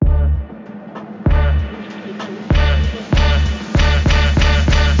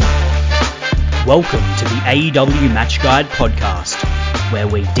Welcome to the AEW Match Guide podcast, where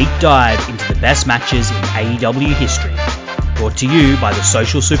we deep dive into the best matches in AEW history. Brought to you by the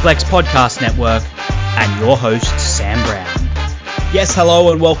Social Suplex Podcast Network and your host, Sam Brown. Yes,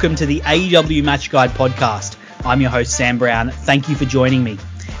 hello and welcome to the AEW Match Guide podcast. I'm your host, Sam Brown. Thank you for joining me.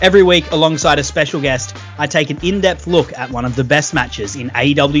 Every week, alongside a special guest, I take an in-depth look at one of the best matches in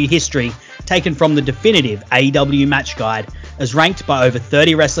AEW history, taken from the definitive AEW Match Guide, as ranked by over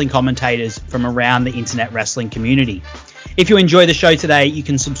 30 wrestling commentators from around the internet wrestling community. If you enjoy the show today, you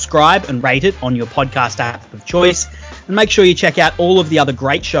can subscribe and rate it on your podcast app of choice, and make sure you check out all of the other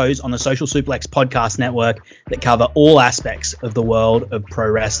great shows on the Social Suplex Podcast Network that cover all aspects of the world of pro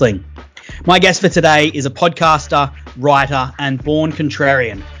wrestling. My guest for today is a podcaster, writer, and born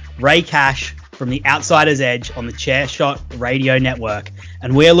contrarian, Ray Cash from the Outsider's Edge on the Chairshot Radio Network,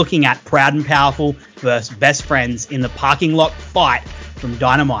 and we're looking at Proud and Powerful versus Best Friends in the parking lot fight from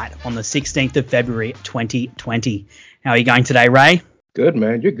Dynamite on the 16th of February 2020. How are you going today, Ray? Good,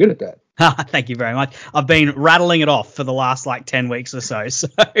 man. You're good at that. Thank you very much. I've been rattling it off for the last 10 weeks or so, so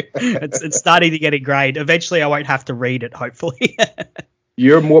it's starting to get ingrained. Eventually, I won't have to read it, hopefully.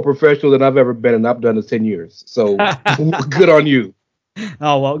 You're more professional than I've ever been, and I've done this 10 years. So good on you.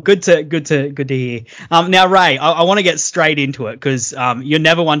 Oh, well, good to hear. Now, Ray, I want to get straight into it because you're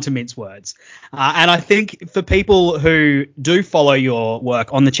never one to mince words. And I think for people who do follow your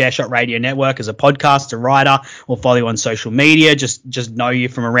work on the Chairshot Radio Network as a podcaster, writer, or follow you on social media, just know you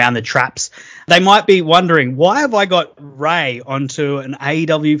from around the traps, they might be wondering, why have I got Ray onto an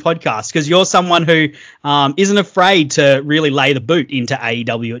AEW podcast? Because you're someone who isn't afraid to really lay the boot into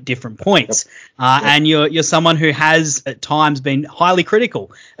AEW at different points. Yep. And you're someone who has at times been highly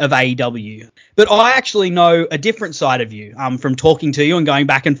critical of AEW. But I actually know a different side of you from talking to you and going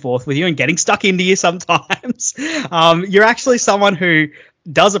back and forth with you and getting stuck into you sometimes. You're actually someone who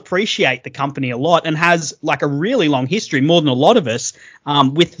does appreciate the company a lot and has a really long history, more than a lot of us,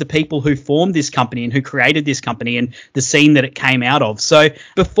 with the people who formed this company and who created this company and the scene that it came out of. So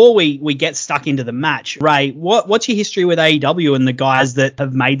before we get stuck into the match, Ray, what's your history with AEW and the guys that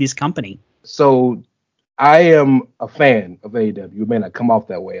have made this company? So I am a fan of AEW. It may not come off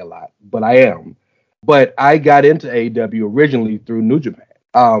that way a lot, but I am. But I got into AEW originally through New Japan.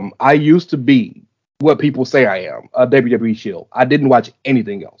 I used to be what people say I am, a WWE shield. I didn't watch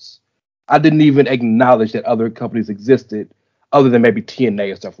anything else. I didn't even acknowledge that other companies existed other than maybe TNA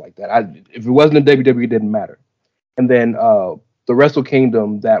and stuff like that. If it wasn't a WWE, it didn't matter. And then the Wrestle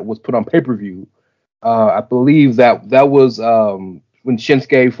Kingdom that was put on pay-per-view, I believe that was when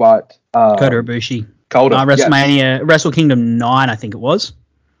Shinsuke fought Kota Ibushi. WrestleMania, yes. Wrestle Kingdom 9, I think it was.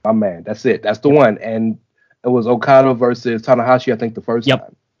 Oh, man, that's it. That's the one. And it was Okada versus Tanahashi, I think, the first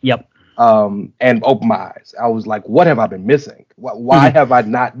time. Yep. And opened my eyes. I was like, what have I been missing? Why have I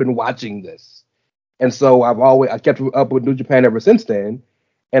not been watching this? And so I kept up with New Japan ever since then.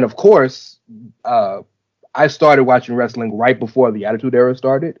 And of course, I started watching wrestling right before the Attitude Era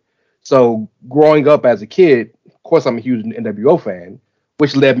started. So growing up as a kid, of course, I'm a huge NWO fan,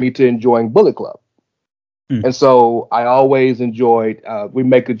 which led me to enjoying Bullet Club. And so I always enjoyed, we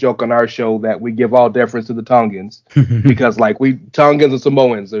make a joke on our show that we give all deference to the Tongans because Tongans and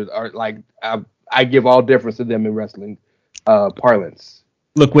Samoans I give all deference to them in wrestling parlance.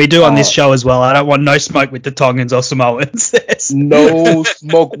 Look, we do on this show as well. I don't want no smoke with the Tongans or Samoans. No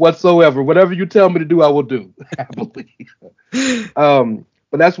smoke whatsoever. Whatever you tell me to do, I will do happily. But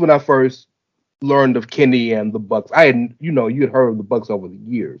that's when I first learned of Kenny and the Bucks. You had heard of the Bucks over the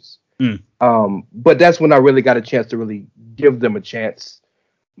years. But that's when I really got a chance to really give them a chance.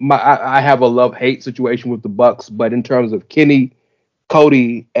 I have a love-hate situation with the Bucks, but in terms of Kenny,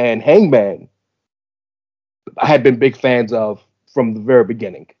 Cody, and Hangman, I had been big fans of from the very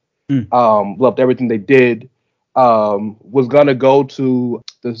beginning. Loved everything they did. Was gonna go to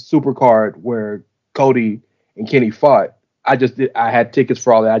the Supercard where Cody and Kenny fought. I had tickets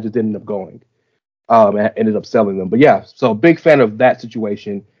for all that. I just didn't end up going. I ended up selling them. But yeah, so big fan of that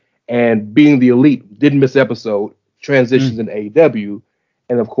situation. And being the Elite, didn't miss episode, transitions in AEW.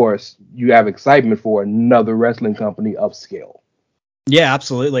 And of course, you have excitement for another wrestling company of scale. Yeah,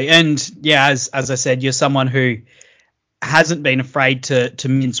 absolutely. And yeah, as I said, you're someone who hasn't been afraid to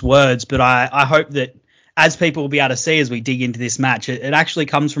mince words, but I hope that as people will be able to see as we dig into this match, it actually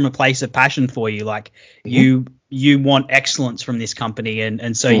comes from a place of passion for you. You want excellence from this company,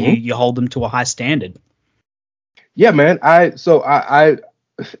 and so you hold them to a high standard. Yeah, man. I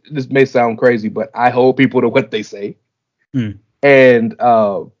this may sound crazy, but I hold people to what they say. And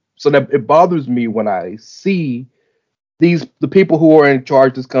so that it bothers me when I see the people who are in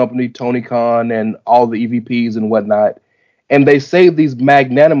charge of this company, Tony Khan and all the EVPs and whatnot, and they say these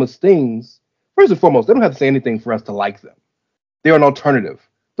magnanimous things, first and foremost, they don't have to say anything for us to like them. They're an alternative.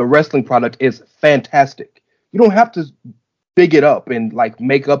 The wrestling product is fantastic. You don't have to big it up and like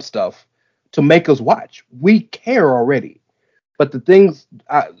make up stuff to make us watch. We care already. But the things,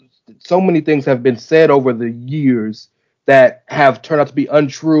 so many things have been said over the years that have turned out to be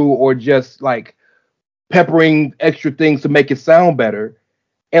untrue or just like peppering extra things to make it sound better.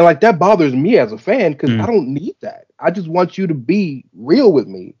 And like that bothers me as a fan because I don't need that. I just want you to be real with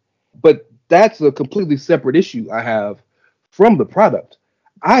me. But that's a completely separate issue I have from the product.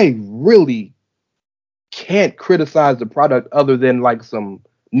 I really can't criticize the product other than like some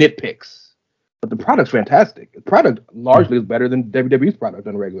nitpicks. But the product's fantastic. The product largely is better than WWE's product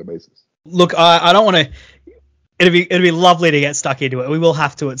on a regular basis. Look, I don't want to. It'd be lovely to get stuck into it. We will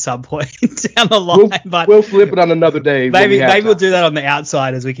have to at some point down the line, but we'll flip it on another day. Maybe we'll do that on the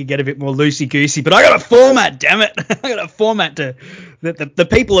outside as we can get a bit more loosey goosey. But I got a format, damn it! I got a format that the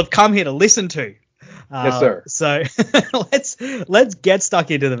people have come here to listen to. Yes, sir. So let's get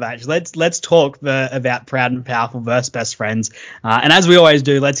stuck into the match. Let's talk about Proud and Powerful versus Best Friends. And as we always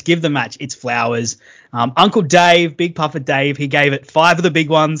do, let's give the match its flowers. Uncle Dave, Big Puffer Dave, he gave it 5 of the big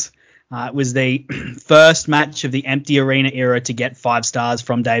ones. It was the first match of the empty arena era to get 5 stars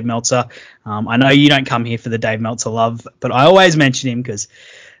from Dave Meltzer. I know you don't come here for the Dave Meltzer love, but I always mention him because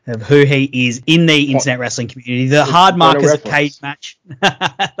of who he is in the internet wrestling community. The hard markers at Cage Match.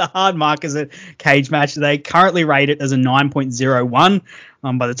 The hard markers at Cage Match, they currently rate it as a 9.01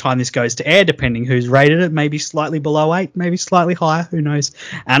 by the time this goes to air, depending who's rated it, maybe slightly below 8, maybe slightly higher, who knows.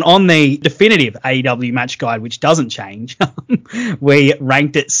 And on the definitive AEW match guide, which doesn't change, we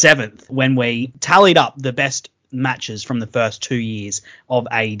ranked it 7th when we tallied up the best matches from the first 2 years of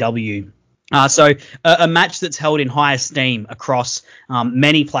AEW. So a match that's held in high esteem across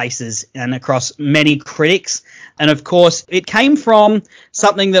many places and across many critics. And, of course, it came from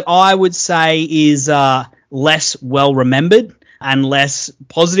something that I would say is less well-remembered and less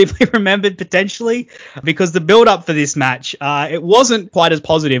positively remembered potentially, because the build-up for this match, it wasn't quite as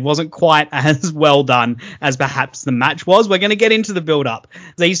positive, wasn't quite as well done as perhaps the match was. We're going to get into the build-up.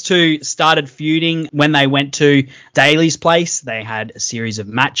 These two started feuding when they went to Daly's place. They had a series of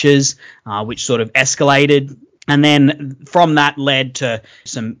matches, which sort of escalated. And then from that led to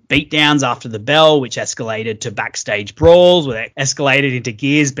some beatdowns after the bell, which escalated to backstage brawls, which escalated into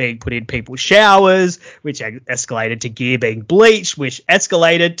gears being put in people's showers, which escalated to gear being bleached, which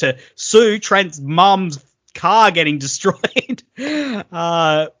escalated to Sue, Trent's mum's car getting destroyed.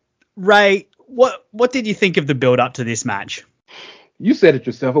 Ray, what did you think of the build up to this match? You said it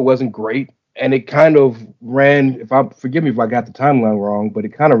yourself. It wasn't great. And it kind of ran, forgive me if I got the timeline wrong, but it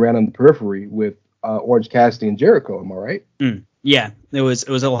kind of ran on the periphery with Orange Cassidy and Jericho, am I right? Yeah, it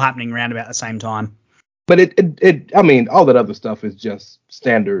was all happening around about the same time. But it I mean, all that other stuff is just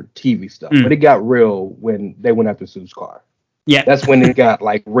standard TV stuff. But it got real when they went after Sue's car. Yeah, that's when it got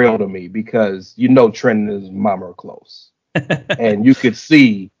like real to me because Trent and his mama are close, and you could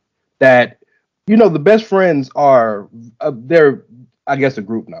see that the Best Friends are they're I guess a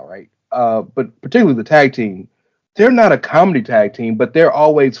group now, right? But particularly the tag team, they're not a comedy tag team, but they're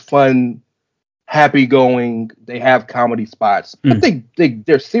always fun. Happy going, they have comedy spots. But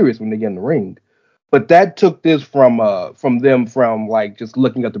they're serious when they get in the ring. But that took this from them like just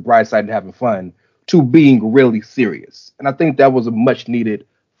looking at the bright side and having fun to being really serious. And I think that was a much needed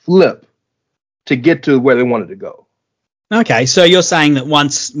flip to get to where they wanted to go. Okay, so you're saying that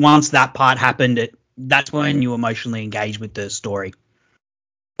once that part happened, that's when you emotionally engaged with the story.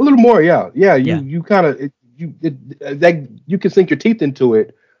 A little more, yeah. You kind of you can sink your teeth into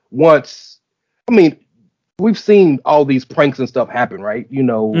it once. I mean, we've seen all these pranks and stuff happen, right?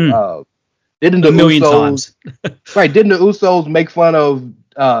 Didn't the Usos, right? Didn't the Usos make fun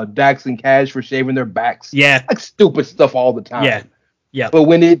of Dax and Cash for shaving their backs? Yeah, like stupid stuff all the time. Yeah. But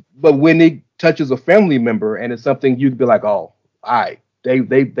when it touches a family member and it's something you'd be like, oh, all right,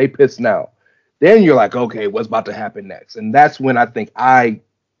 they pissed now. Then you're like, okay, what's about to happen next? And that's when I think I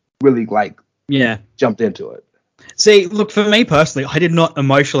really jumped into it. See, look, for me personally, I did not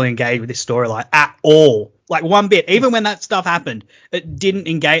emotionally engage with this storyline at all. Like one bit. Even when that stuff happened, it didn't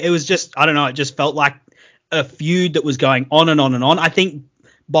engage. It was just, I don't know, it just felt like a feud that was going on and on and on. I think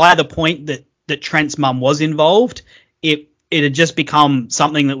by the point that Trent's mum was involved, it had just become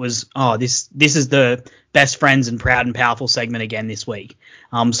something that was, this is the Best Friends and Proud and Powerful segment again this week.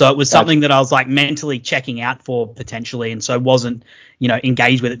 So it was something that I was like mentally checking out for potentially, and so wasn't,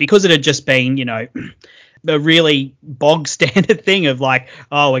 engaged with it because it had just been, a really bog standard thing of like,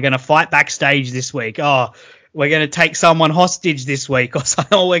 oh, we're going to fight backstage this week. Oh, we're going to take someone hostage this week,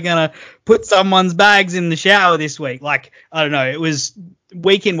 or we're going to put someone's bags in the shower this week. Like, I don't know. It was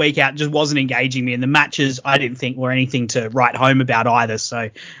week in, week out, just wasn't engaging me. And the matches I didn't think were anything to write home about either. So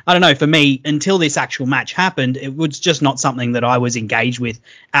I don't know. For me, until this actual match happened, it was just not something that I was engaged with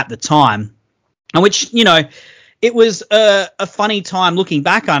at the time. And which, you know, it was a funny time looking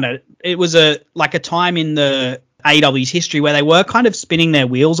back on it. It was a time in the AEW's history where they were kind of spinning their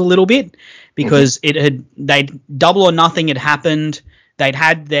wheels a little bit, because Double or Nothing had happened. They'd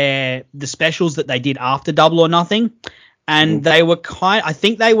had the specials that they did after Double or Nothing, and they were I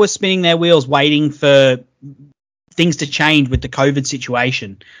think they were spinning their wheels waiting for things to change with the COVID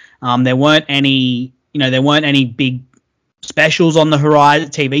situation. There weren't any big specials on the horizon,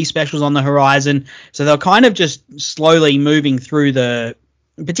 TV specials on the horizon. So they were kind of just slowly moving through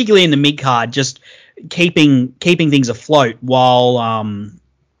particularly in the mid card, just keeping things afloat while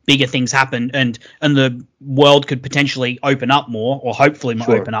bigger things happened and the world could potentially open up more, or hopefully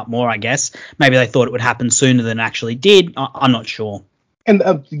open up more, I guess. Maybe they thought it would happen sooner than it actually did. I'm not sure. And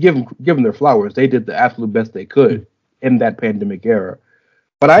give them their flowers. They did the absolute best they could in that pandemic era.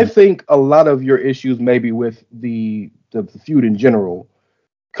 But I think a lot of your issues, maybe with the feud in general,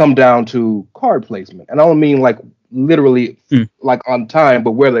 come down to card placement. And I don't mean like literally like on time,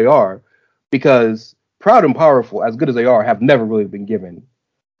 but where they are. Because Proud and Powerful, as good as they are, have never really been given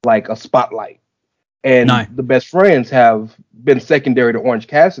like a spotlight. And the Best Friends have been secondary to Orange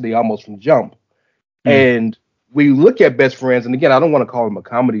Cassidy almost from jump. And we look at Best Friends, and again, I don't want to call them a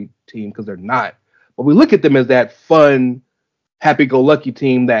comedy team because they're not, but we look at them as that fun, happy-go-lucky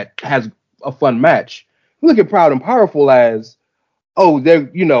team that has a fun match. We look at Proud and Powerful as, they're,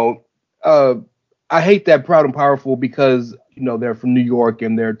 I hate that Proud and Powerful because, they're from New York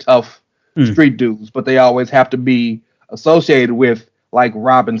and they're tough street dudes, but they always have to be associated with like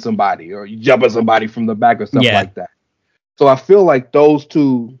robbing somebody or jumping somebody from the back or stuff like that. So I feel like those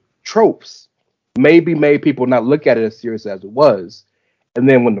two tropes maybe made people not look at it as serious as it was. And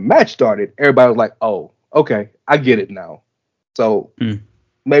then when the match started, everybody was like, oh, okay, I get it now. So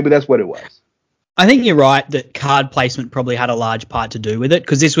maybe that's what it was. I think you're right that card placement probably had a large part to do with it,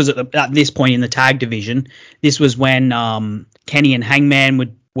 because this was at this point in the tag division. This was when Kenny and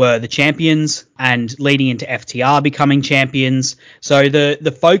Hangman were the champions and leading into FTR becoming champions. So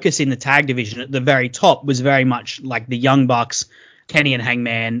the focus in the tag division at the very top was very much like the Young Bucks, Kenny and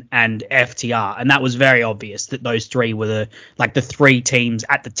Hangman, and FTR, and that was very obvious that those three were the three teams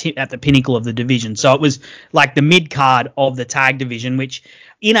at the pinnacle of the division. So it was like the mid card of the tag division, which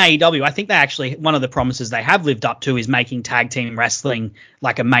in AEW, I think they actually, one of the promises they have lived up to is making tag team wrestling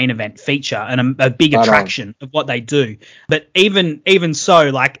like a main event feature and a big attraction of what they do. But even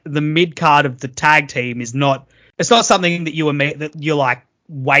so, like the mid card of the tag team it's not something that you're like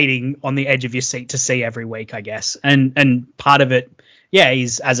waiting on the edge of your seat to see every week, I guess. And part of it,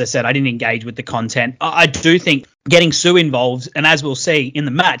 is, as I said, I didn't engage with the content. I do think getting Sue involved, and as we'll see in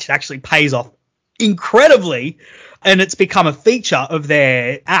the match, it actually pays off incredibly, and it's become a feature of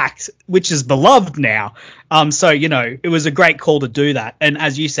their act, which is beloved now. So, it was a great call to do that. And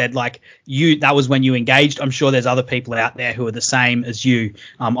as you said, that was when you engaged. I'm sure there's other people out there who are the same as you.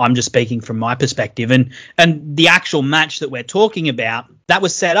 I'm just speaking from my perspective. And the actual match that we're talking about, that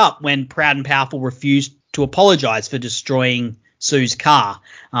was set up when Proud and Powerful refused to apologize for destroying Sue's car.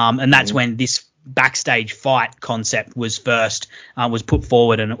 And that's when this backstage fight concept was first was put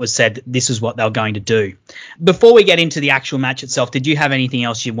forward, and it was said that this is what they were going to do. Before we get into the actual match itself, did you have anything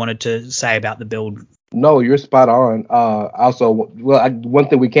else you wanted to say about the build? No, you're spot on. Also, one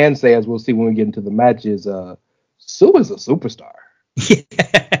thing we can say, as we'll see when we get into the match, is Sue is a superstar.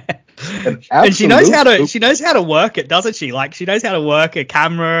 And she knows how to work it, doesn't she? Like, she knows how to work a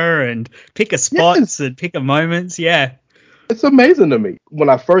camera and pick her spots and pick her moments. Yeah. It's amazing to me. When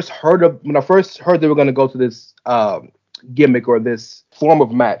I first heard they were going to go to this gimmick or this form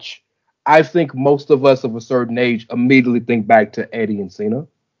of match, I think most of us of a certain age immediately think back to Eddie and Cena.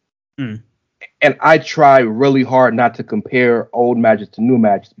 And I try really hard not to compare old matches to new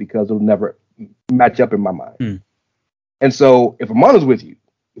matches because it'll never match up in my mind. And so, if I'm honest with you,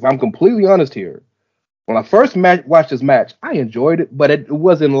 if I'm completely honest here, when I first watched this match, I enjoyed it, but it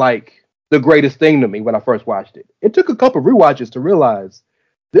wasn't like the greatest thing to me when I first watched it. It took a couple of rewatches to realize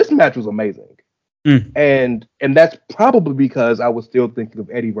this match was amazing. And that's probably because I was still thinking of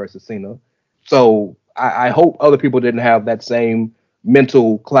Eddie versus Cena. So I hope other people didn't have that same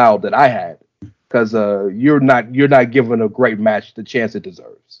mental cloud that I had, because you're not giving a great match the chance it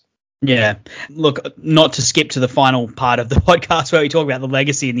deserves. Yeah. Look, not to skip to the final part of the podcast where we talk about the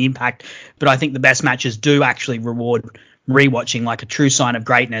legacy and the impact, but I think the best matches do actually reward rewatching, like a true sign of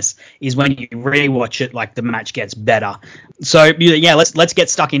greatness is when you rewatch it, like the match gets better. So yeah, let's get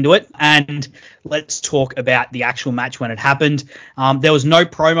stuck into it and let's talk about the actual match when it happened. There was no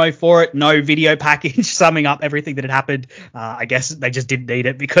promo for it, no video package summing up everything that had happened. I guess they just didn't need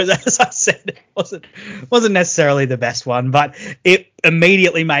it because, as I said, it wasn't necessarily the best one, but it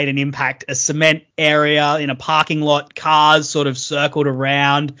immediately made an impact. A cement area in a parking lot, cars sort of circled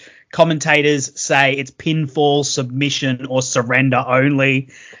around. Commentators say it's pinfall, submission, or surrender only.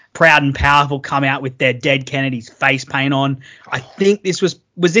 Proud and Powerful come out with their Dead Kennedy's face paint on. I think this was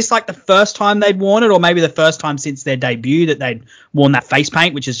this like the first time they'd worn it, or maybe the first time since their debut that they'd worn that face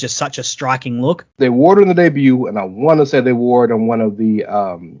paint, which is just such a striking look. They wore it in the debut, and I want to say they wore it on one of the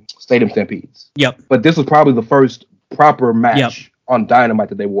Stadium Stampedes. Yep. But this was probably the first proper match on Dynamite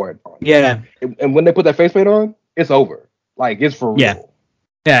that they wore it on. Yeah. And when they put that face paint on, it's over. Like, it's for real. Yeah.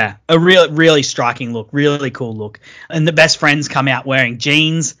 Yeah, a really striking look, really cool look. And the Best Friends come out wearing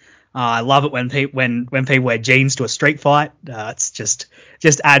jeans. I love it when people wear jeans to a street fight. It's just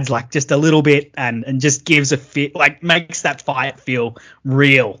adds like just a little bit and just gives a fit, like makes that fight feel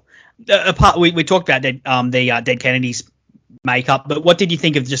real. We talked about the Dead Kennedys makeup, but what did you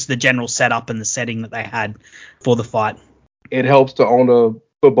think of just the general setup and the setting that they had for the fight? It helps to own a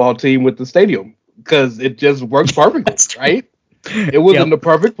football team with the stadium because it just works perfectly, right? It was in the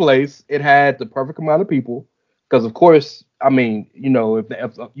perfect place. It had the perfect amount of people. Because, of course, I mean, you know, if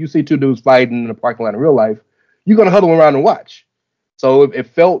you see two dudes fighting in a parking lot in real life, you're going to huddle around and watch. So it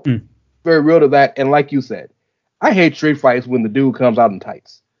felt very real to that. And like you said, I hate street fights when the dude comes out in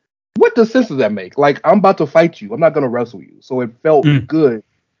tights. What sense does that make? Like, I'm about to fight you. I'm not going to wrestle you. So it felt good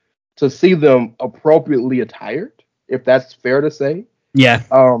to see them appropriately attired, if that's fair to say. Yeah.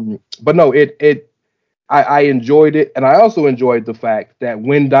 But no, I enjoyed it, and I also enjoyed the fact that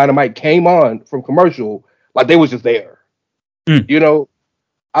when Dynamite came on from commercial, like they was just there. You know,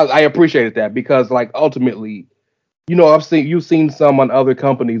 I appreciated that because, like, ultimately, you know, you've seen some on other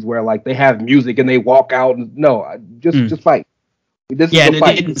companies where like they have music and they walk out and just fight. This is a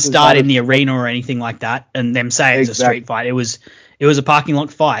fight. It didn't start in the arena or anything like that, and them saying it's a street fight. It was a parking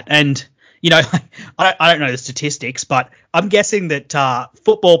lot fight, and. You know, I don't know the statistics, but I'm guessing that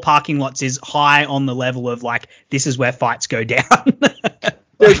football parking lots is high on the level of, like, this is where fights go down.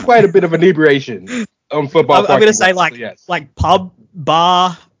 There's quite a bit of inebriation on football parking lots. I'm going to say, like, yes. Like pub,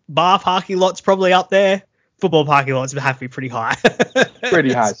 bar parking lots probably up there. Football parking lots have to be pretty high.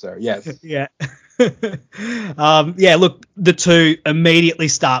 Pretty high, sir, yes. Yeah. Look, the two immediately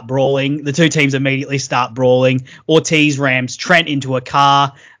start brawling. The two teams immediately start brawling. Ortiz rams Trent into a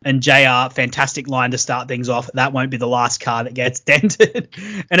car, and JR, fantastic line to start things off. That won't be the last car that gets dented.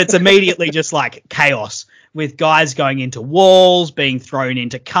 And it's immediately just like chaos with guys going into walls, being thrown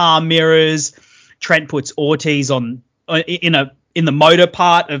into car mirrors. Trent puts Ortiz in the motor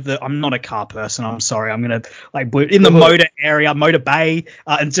part of the. I'm not a car person. I'm sorry. I'm gonna in the motor area, motor bay,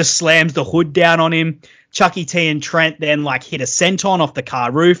 and just slams the hood down on him. Chucky T and Trent then hit a senton off the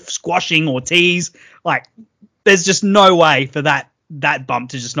car roof, squashing Ortiz. Like, there's just no way for that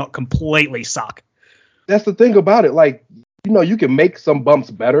bump to just not completely suck. That's the thing about it. Like, you know, you can make some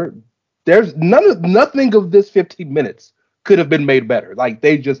bumps better. There's nothing of this 15 minutes could have been made better. Like,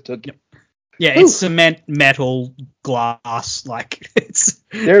 they just took it. Yeah, it's cement, metal, glass. Like, this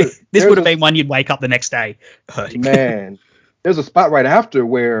would have been one you'd wake up the next day hurting. Man, there's a spot right after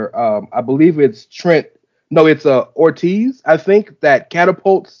where I believe it's Trent. No, it's Ortiz, I think, that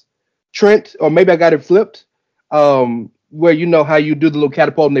catapults Trent, or maybe I got it flipped. Where you know how you do the little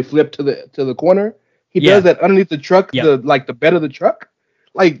catapult and they flip to the corner. He does that underneath the truck, the bed of the truck.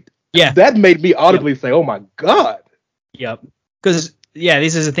 Like, that made me audibly say, "Oh my god!" Yep, because. Yeah,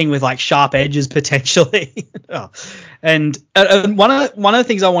 this is a thing with sharp edges potentially. And one of the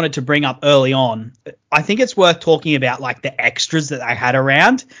things I wanted to bring up early on, I think it's worth talking about the extras that they had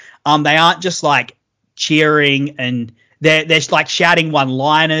around. They aren't just cheering and they're shouting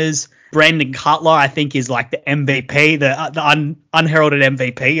one-liners. Brandon Cutler, I think, is the MVP, the unheralded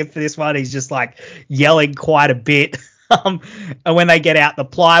MVP for this one. He's just yelling quite a bit. And when they get out the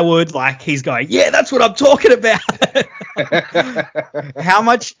plywood, he's going, "Yeah, that's what I'm talking about." How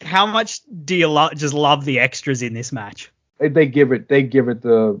much do you just love the extras in this match? They give it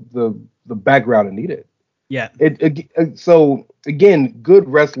the background it needed. Yeah. So again, good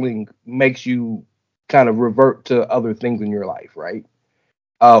wrestling makes you kind of revert to other things in your life, right?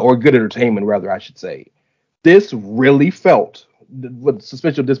 Or good entertainment, rather, I should say. This really felt, what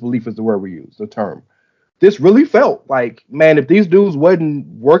suspension of disbelief is the word we use, the term. This really felt like, man, if these dudes wasn't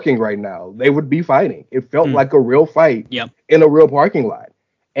working right now, they would be fighting. It felt like a real fight in a real parking lot.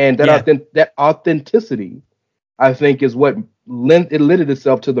 And that authenticity I think is what lended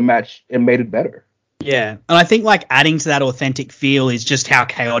itself to the match and made it better. Yeah, and I think like adding to that authentic feel is just how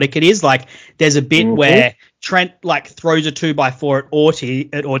chaotic it is. Like there's a bit where Trent like throws a 2x4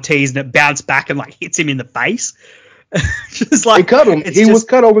 at Ortiz and it bounced back and like hits him in the face. Just like it cut him. He was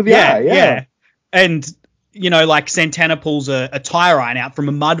cut over the eye. Yeah. And you know, like Santana pulls a tire iron out from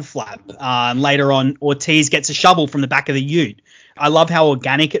a mud flap. Later on, Ortiz gets a shovel from the back of the ute. I love how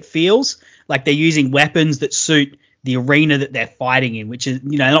organic it feels. Like they're using weapons that suit the arena that they're fighting in, which is,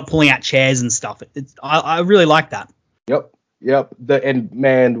 you know, not pulling out chairs and stuff. I really like that. Yep. And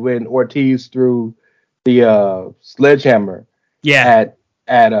man, when Ortiz threw the sledgehammer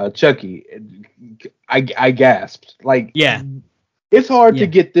at Chucky, I gasped. Like, yeah, it's hard to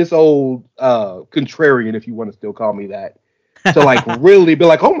get this old contrarian, if you want to still call me that, to like really be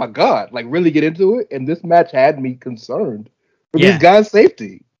like, oh my God, like really get into it. And this match had me concerned for these guys'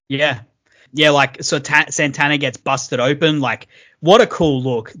 safety. Yeah, like so Santana gets busted open. Like, what a cool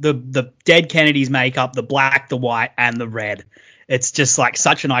look. The dead Kennedy's makeup, the black, the white, and the red. It's just like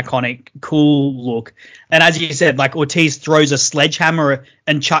such an iconic, cool look. And as you said, like Ortiz throws a sledgehammer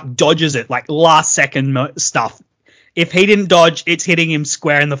and Chuck dodges it, like last second stuff. If he didn't dodge, it's hitting him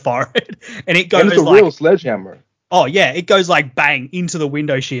square in the forehead. And it goes and it's a real sledgehammer. Oh yeah, it goes like bang into the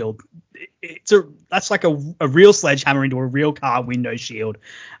window shield. That's like a real sledgehammer into a real car window shield.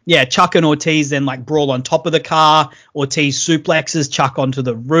 Yeah, Chuck and Ortiz then like brawl on top of the car. Ortiz suplexes Chuck onto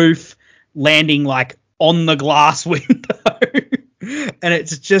the roof, landing like on the glass window. And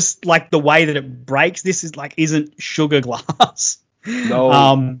it's just like the way that it breaks. This is like isn't sugar glass.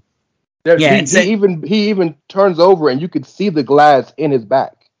 No. He even turns over and you could see the glass in his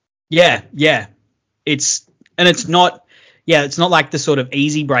back. Yeah. It's not like the sort of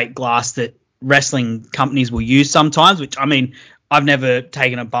easy break glass that wrestling companies will use sometimes, which, I mean, I've never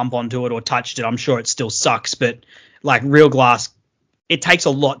taken a bump onto it or touched it. I'm sure it still sucks, but like real glass, it takes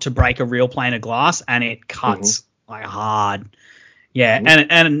a lot to break a real plane of glass and it cuts like hard. Yeah.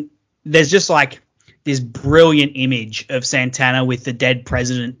 And there's just like this brilliant image of Santana with the dead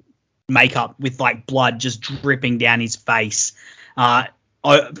president makeup with like blood just dripping down his face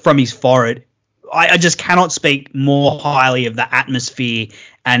from his forehead. I just cannot speak more highly of the atmosphere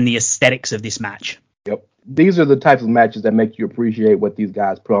and the aesthetics of this match. Yep. These are the types of matches that make you appreciate what these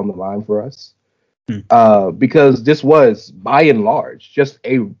guys put on the line for us. Because this was, by and large,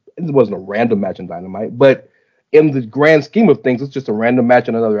 it wasn't a random match in Dynamite, but in the grand scheme of things, it's just a random match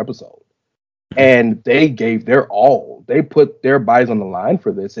in another episode. And they gave their all. They put their bodies on the line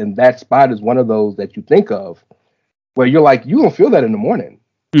for this, and that spot is one of those that you think of where you're like, you don't feel that in the morning.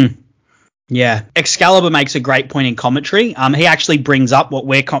 Yeah, Excalibur makes a great point in commentary. He actually brings up what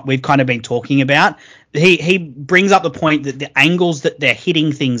we've kind of been talking about. He brings up the point that the angles that they're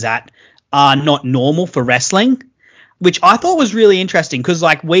hitting things at are not normal for wrestling, which I thought was really interesting because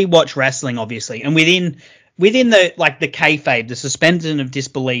like we watch wrestling obviously, and within the like the kayfabe, the suspension of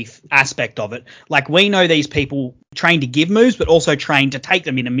disbelief aspect of it, like we know these people trained to give moves, but also trained to take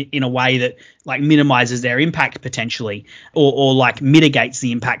them in a way that like minimizes their impact potentially, or like mitigates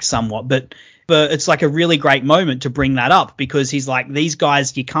the impact somewhat. But it's like a really great moment to bring that up because he's like, these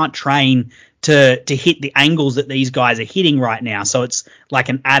guys, you can't train to hit the angles that these guys are hitting right now. So it's like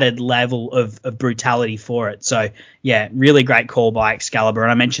an added level of brutality for it. So yeah, really great call by Excalibur.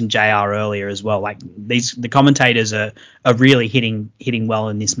 And I mentioned JR earlier as well. Like the commentators are really hitting well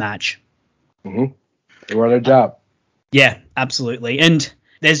in this match. Mm-hmm. They were on their job. Yeah, absolutely. And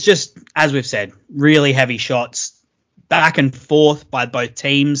there's just, as we've said, really heavy shots back and forth by both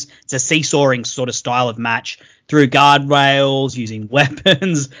teams. It's a seesawing sort of style of match through guardrails, using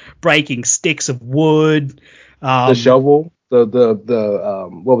weapons, breaking sticks of wood. The shovel, the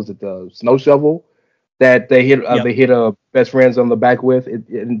what was it? The snow shovel that they hit. They hit best friends on the back with it,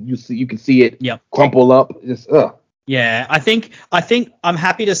 and you can see it crumple up. Just Yeah, I think I'm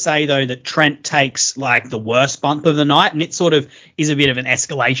happy to say though that Trent takes like the worst bump of the night, and it sort of is a bit of an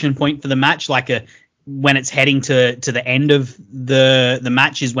escalation point for the match. When it's heading to the end of the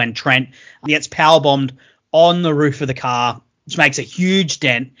match is when Trent gets powerbombed on the roof of the car, which makes a huge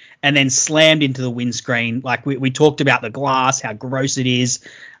dent, and then slammed into the windscreen. Like we talked about the glass, how gross it is.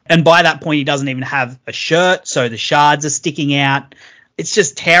 And by that point, he doesn't even have a shirt, so the shards are sticking out. It's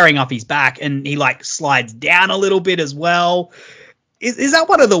just tearing up his back, and he like slides down a little bit as well. Is that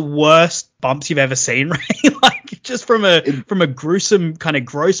one of the worst bumps you've ever seen, Ray? Like just from a gruesome kind of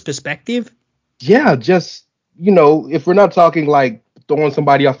gross perspective? Yeah, just, if we're not talking like throwing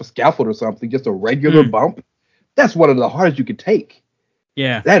somebody off a scaffold or something, just a regular bump, that's one of the hardest you could take.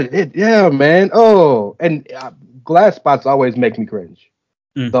 Yeah. Yeah, man. Oh, and glass spots always make me cringe.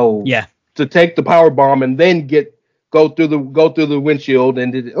 So to take the power bomb and then go through the windshield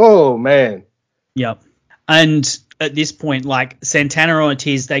oh man. Yep. And at this point, like Santana or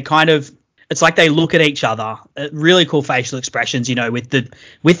Ortiz, they kind of, it's like they look at each other, really cool facial expressions, you know, with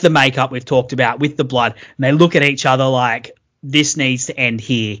the makeup we've talked about, with the blood, and they look at each other like this needs to end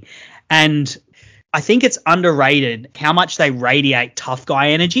here. And I think it's underrated how much they radiate tough guy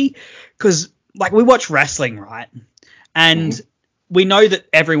energy, because like we watch wrestling, right? And we know that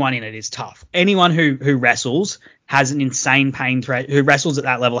everyone in it is tough. Anyone who wrestles has an insane pain who wrestles at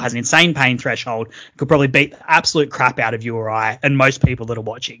that level has an insane pain threshold, could probably beat the absolute crap out of you or I and most people that are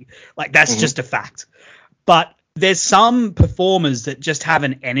watching. Like that's just a fact. But there's some performers that just have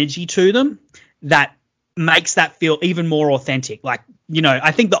an energy to them that makes that feel even more authentic. Like, you know,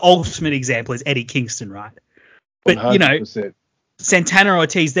 I think the ultimate example is Eddie Kingston, right? But 100%. You know, Santana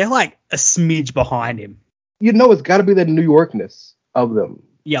Ortiz, they're like a smidge behind him. You know, it's got to be the New Yorkness of them.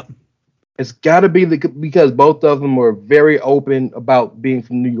 Yep. It's got to be because both of them were very open about being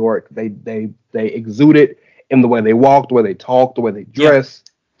from New York. They exude it in the way they walk, the way they talk, the way they dress,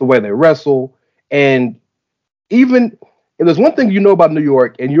 the way they wrestle. And even if there's one thing you know about New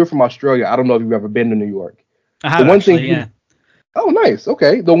York, and you're from Australia, I don't know if you've ever been to New York. I have actually. Oh, nice.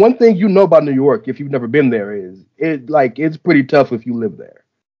 Okay. The one thing you know about New York, if you've never been there, is it's pretty tough if you live there.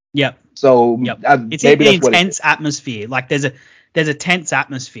 Yep. So it's an intense atmosphere. Like there's a tense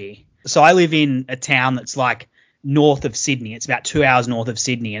atmosphere. So I live in a town that's like north of Sydney. It's about 2 hours north of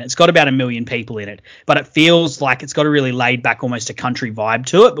Sydney, and it's got about 1 million people in it. But it feels like it's got a really laid back, almost a country vibe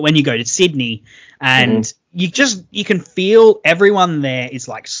to it. But when you go to Sydney, and you can feel everyone there is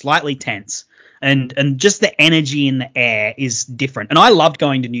like slightly tense. And just the energy in the air is different. And I loved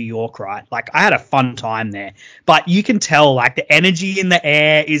going to New York, right? Like I had a fun time there. But you can tell like the energy in the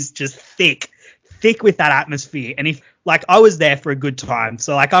air is just thick with that atmosphere. And if like I was there for a good time,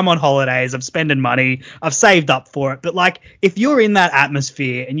 so like I'm on holidays, I'm spending money, I've saved up for it. But like if you're in that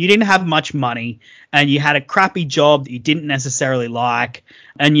atmosphere and you didn't have much money and you had a crappy job that you didn't necessarily like,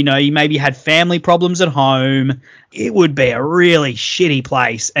 and you know you maybe had family problems at home, it would be a really shitty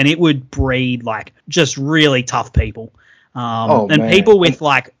place, and it would breed like just really tough people, and people with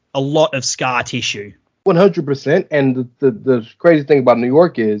like a lot of scar tissue. 100%. And the crazy thing about New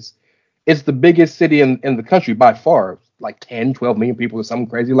York is it's the biggest city in the country by far, like 10, 12 million people or something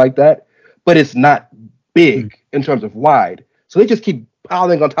crazy like that. But it's not big in terms of wide. So they just keep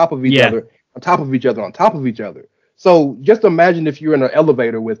piling on top of each other, on top of each other, on top of each other. So just imagine if you're in an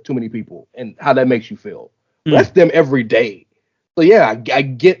elevator with too many people and how that makes you feel. That's them every day. So yeah, I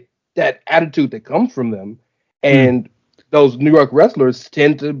get that attitude that comes from them. And those New York wrestlers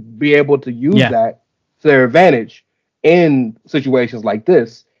tend to be able to use that to their advantage in situations like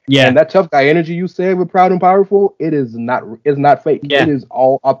this. Yeah. And that tough guy energy you said with Proud and Powerful, it's not fake. Yeah. It is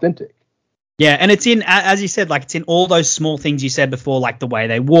all authentic. Yeah, and it's in, as you said, like it's in all those small things you said before, like the way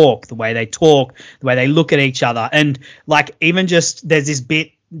they walk, the way they talk, the way they look at each other. And like even just there's this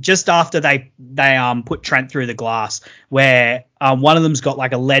bit just after they put Trent through the glass where one of them's got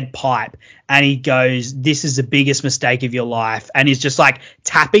like a lead pipe and he goes, "This is the biggest mistake of your life." And he's just like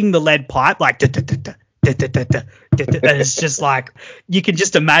tapping the lead pipe like and it's just like you can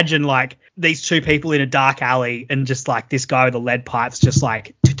just imagine like these two people in a dark alley and just like this guy with the lead pipes just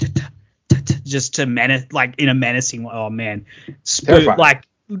like just to menace, like in a menacing way. Oh man, terrifying. Like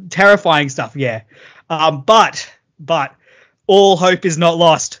terrifying stuff. Yeah, but all hope is not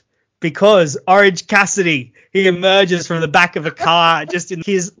lost because Orange Cassidy, he emerges from the back of a car just in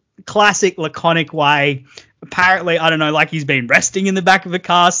his classic laconic way. Apparently, I don't know, like he's been resting in the back of a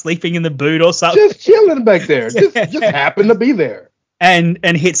car, sleeping in the boot or something. Just chilling back there. Just happened to be there. And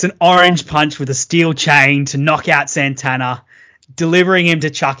hits an orange punch with a steel chain to knock out Santana, delivering him to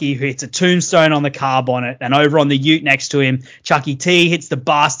Chucky, who hits a tombstone on the car bonnet. And over on the ute next to him, Chucky T hits the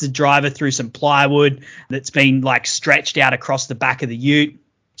bastard driver through some plywood that's been like stretched out across the back of the ute.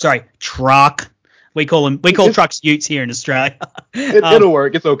 Sorry, truck. We call trucks utes here in Australia. It'll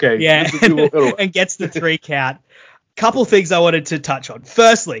work. It's okay. Yeah, and gets the 3 count. Couple things I wanted to touch on.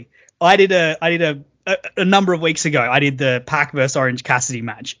 Firstly, I did a number of weeks ago. I did the Pac versus Orange Cassidy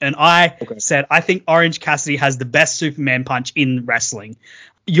match, and I said I think Orange Cassidy has the best Superman punch in wrestling.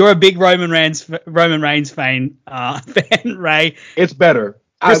 You're a big Roman Reigns fan, Ray. It's better.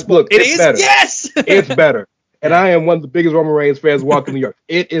 It is better. Yes, it's better. And I am one of the biggest Roman Reigns fans walking New York.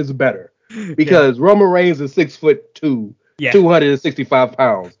 It is better. Because Roman Reigns is 6'2", 265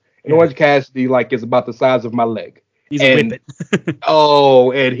 pounds. And Orange Cassidy is about the size of my leg. He's a whippet.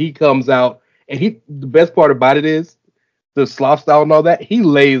 And he comes out, and the best part about it is the slop style and all that, he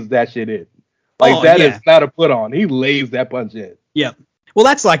lays that shit in. That is not a put on. He lays that punch in. Yep. Well,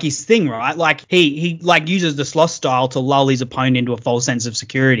 that's like his thing, right? Like he like uses the sloth style to lull his opponent into a false sense of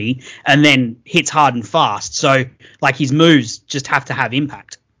security and then hits hard and fast. So like his moves just have to have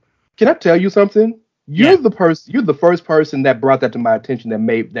impact. Can I tell you something? Yeah. You're the first person that brought that to my attention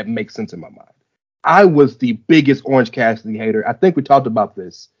that makes sense in my mind. I was the biggest Orange Cassidy hater. I think we talked about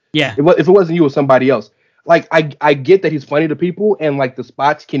this. Yeah. If it wasn't you, it was somebody else. Like I get that he's funny to people and like the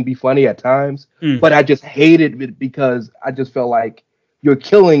spots can be funny at times, but I just hated it because I just felt like you're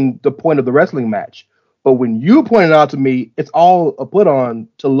killing the point of the wrestling match. But when you pointed out to me, it's all a put on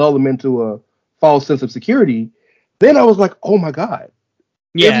to lull them into a false sense of security. Then I was like, oh my God,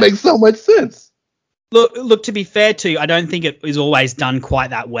 Yeah. it makes so much sense. Look. To be fair to you, I don't think it is always done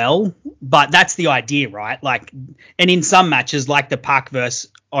quite that well, but that's the idea, right? Like, and in some matches, like the Pac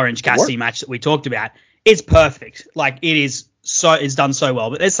versus Orange Cassidy match that we talked about, it's perfect. Like, it's done so well.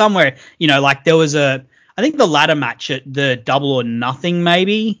 But there's somewhere, like there was I think the ladder match at the Double or Nothing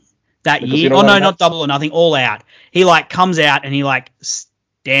maybe that year. Oh no, not Double or Nothing, All Out. He like comes out and he like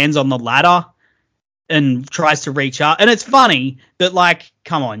stands on the ladder and tries to reach up. And it's funny, but like,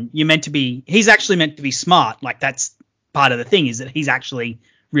 come on, he's actually meant to be smart. Like that's part of the thing is that he's actually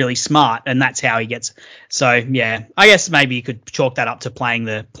really smart and that's how he gets. So yeah, I guess maybe you could chalk that up to playing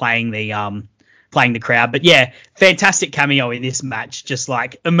the crowd. But yeah, fantastic cameo in this match, just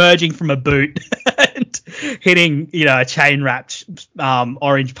like emerging from a boot and hitting, a chain wrapped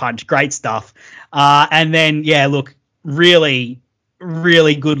orange punch. Great stuff. And then, yeah, look, really,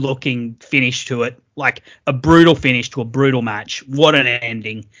 really good looking finish to it. Like a brutal finish to a brutal match. What an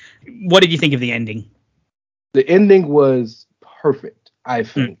ending. What did you think of the ending? The ending was perfect, I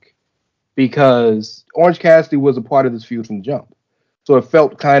think, because Orange Cassidy was a part of this feud from the jump. So it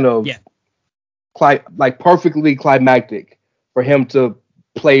felt kind of like perfectly climactic for him to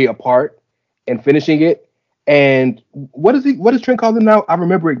play a part in finishing it. And what is Trent called it now? I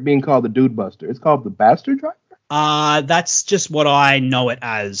remember it being called the Dude Buster. It's called the Bastard Driver. That's just what I know it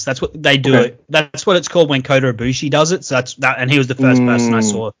as. That's what they do it. That's what it's called when Kota Ibushi does it. So that's that, and he was the first person I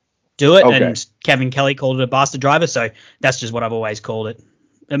saw do it. Okay. And Kevin Kelly called it a bastard driver. So that's just what I've always called it.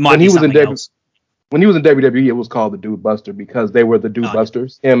 It might be something else. When he was in WWE, it was called the Dude Buster because they were the Dude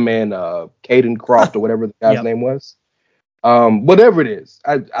Busters. Yeah. Him and Caden Croft or whatever the guy's name was. Whatever it is,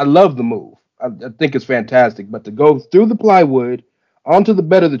 I love the move. I think it's fantastic. But to go through the plywood onto the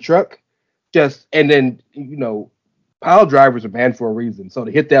bed of the truck, and then pile drivers are banned for a reason. So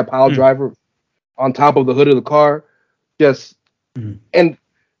to hit that pile driver on top of the hood of the car, and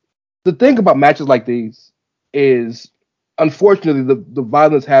the thing about matches like these is, unfortunately, the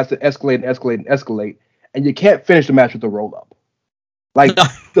violence has to escalate and escalate and escalate, and you can't finish the match with a roll up. Like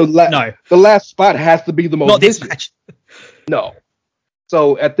the last spot has to be the most. Not this match. No.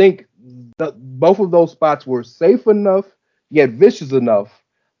 So I think both of those spots were safe enough yet vicious enough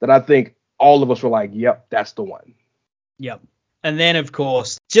that I think all of us were like, "Yep, that's the one." Yep. And then, of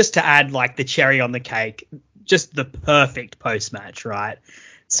course, just to add like the cherry on the cake, just the perfect post-match, right?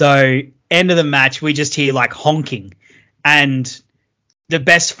 So end of the match, we just hear like honking and the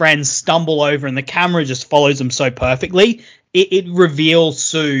best friends stumble over and the camera just follows them so perfectly. It reveals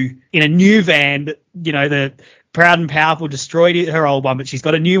Sue in a new van, the Proud and Powerful destroyed her old one, but she's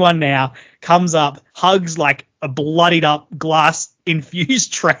got a new one now, comes up, hugs like a bloodied up glass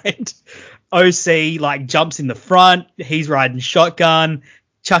infused Trent. OC like jumps in the front. He's riding shotgun.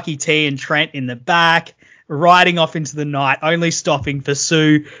 Chucky T and Trent in the back, riding off into the night, only stopping for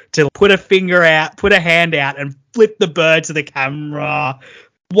Sue to put a hand out and flip the bird to the camera.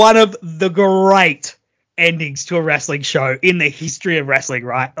 One of the great endings to a wrestling show in the history of wrestling,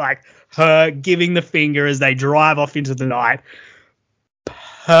 right? Like her giving the finger as they drive off into the night.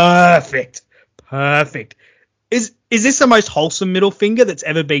 Perfect. Is this the most wholesome middle finger that's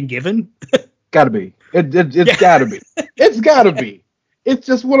ever been given? Gotta be. It's gotta be. It's gotta be. It's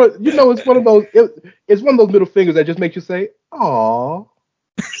just one of it's one of those. It's one of those middle fingers that just makes you say, "Aw."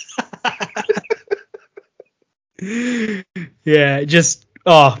 Yeah, just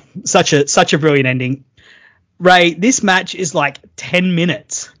such a brilliant ending. Ray, this match is like 10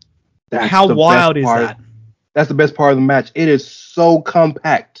 minutes. How wild is that? That's the best part of the match. It is so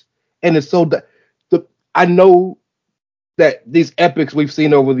compact, and it's so. I know that these epics we've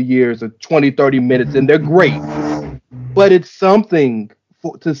seen over the years are 20, 30 minutes, and they're great. But it's something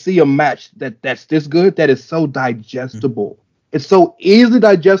to see a match that's this good, that is so digestible. It's so easily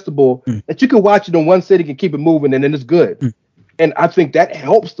digestible that you can watch it in one sitting and keep it moving, and then it's good. And I think that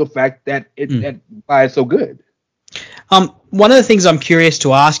helps the fact that why it's so good. One of the things I'm curious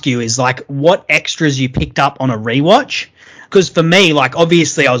to ask you is like what extras you picked up on a rewatch. Because for me, like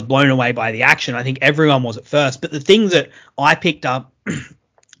obviously I was blown away by the action. I think everyone was at first. But the things that I picked up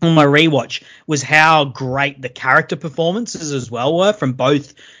on my rewatch was how great the character performances as well were from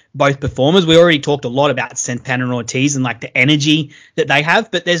both performers. We already talked a lot about Santana and Ortiz and like the energy that they have,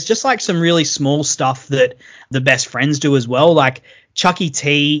 but there's just like some really small stuff that the best friends do as well. Like Chucky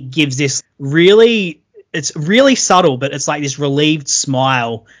T gives this it's really subtle, but it's like this relieved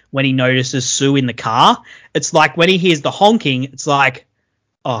smile when he notices Sue in the car. It's like when he hears the honking, it's like,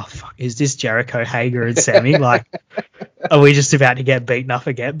 oh, fuck, is this Jericho, Hager, and Sammy? Like, are we just about to get beaten up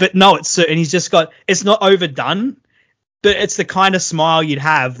again? But no, it's and he's just got, it's not overdone, but it's the kind of smile you'd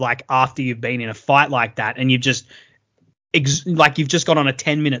have like after you've been in a fight like that and you've just you've just got on a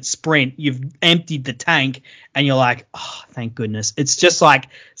 10-minute sprint, you've emptied the tank, and you're like, oh, thank goodness. It's just like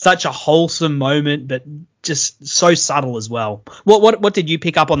such a wholesome moment, but just so subtle as well. What did you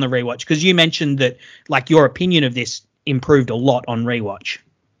pick up on the rewatch? Because you mentioned that like your opinion of this improved a lot on rewatch.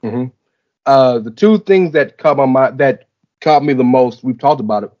 Mm-hmm. The two things that caught me the most, we've talked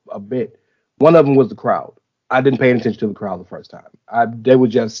about it a bit. One of them was the crowd. I didn't pay attention to the crowd the first time. They were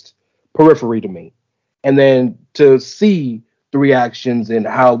just periphery to me. And then to see the reactions and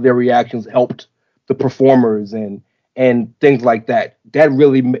how their reactions helped the performers and things like that, that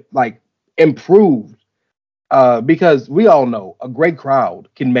really like improved. Because we all know a great crowd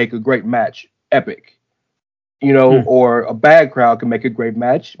can make a great match epic, or a bad crowd can make a great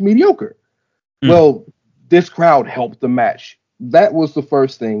match mediocre. Well, this crowd helped the match. That was the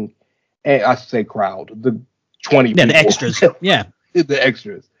first thing. And I say crowd, the 20 people. The extras. Yeah. The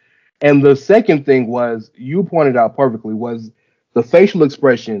extras. And the second thing was, you pointed out perfectly, was the facial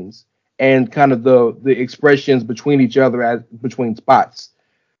expressions and kind of the expressions between each other between spots.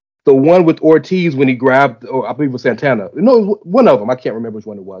 The one with Ortiz when he grabbed, or I believe it was Santana. No, one of them. I can't remember which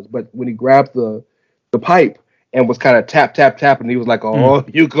one it was. But when he grabbed the pipe and was kind of tap, tap, tap, and he was like, oh,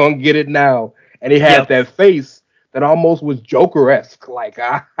 you gonna get it now. And he had that face that almost was Joker-esque. Like,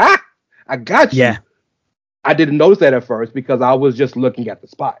 I got you. Yeah. I didn't notice that at first because I was just looking at the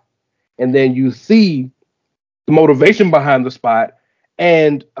spot. And then you see the motivation behind the spot.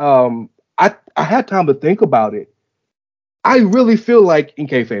 And I had time to think about it. I really feel like, in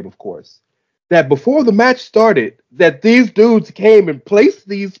kayfabe, of course, that before the match started, that these dudes came and placed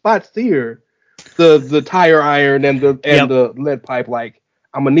these spots here, the tire iron and the lead pipe. Like,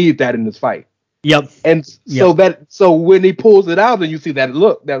 I'm gonna need that in this fight. Yep. And so when he pulls it out and you see that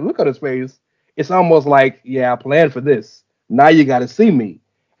look on his face, it's almost like, yeah, I planned for this. Now you got to see me.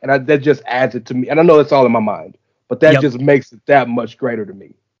 And that just adds it to me. And I know it's all in my mind, but that just makes it that much greater to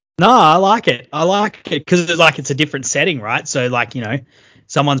me. No, I like it. Because it's a different setting, right? So like,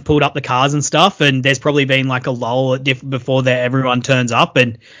 someone's pulled up the cars and stuff, and there's probably been like a lull before everyone turns up,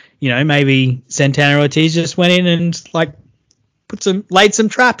 and maybe Santana Ortiz just went in and like laid some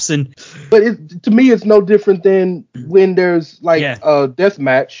traps. And but to me, it's no different than when there's like a death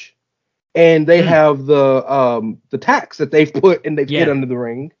match. And they have the tacks that they've put and they've hid under the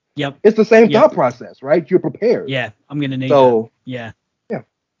ring. Yep. It's the same thought process, right? You're prepared. Yeah, I'm gonna need that. Yeah.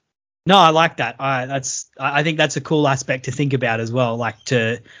 No, I like that. I think that's a cool aspect to think about as well. Like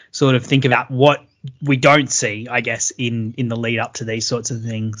to sort of think about what we don't see, I guess, in the lead up to these sorts of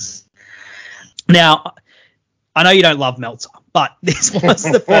things. Now, I know you don't love Meltzer, but this was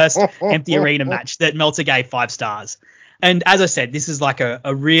the first empty arena match that Meltzer gave 5 stars. And as I said, this is like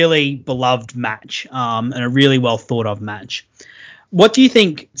a really beloved match, and a really well thought of match. What do you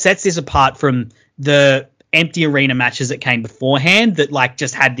think sets this apart from the empty arena matches that came beforehand that like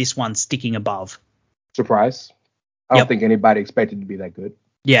just had this one sticking above? Surprise. I don't think anybody expected it to be that good.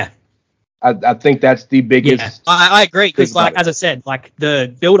 Yeah. I think that's the biggest. Yeah, I agree, because like as I said, like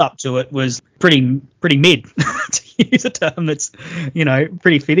the build up to it was pretty mid, to use a term that's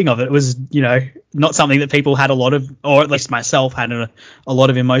pretty fitting of it. It was not something that people had a lot of, or at least myself had a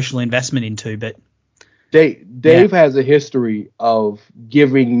lot of emotional investment into. But Dave has a history of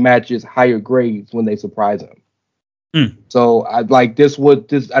giving matches higher grades when they surprise him. So I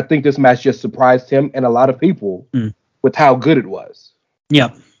think this match just surprised him and a lot of people with how good it was.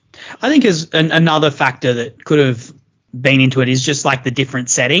 Yeah. I think is another factor that could have been into it is just like the different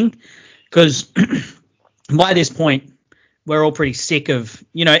setting, because by this point we're all pretty sick of,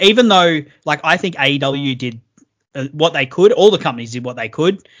 even though like I think AEW did what they could, all the companies did what they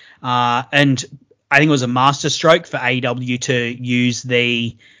could, and I think it was a masterstroke for AEW to use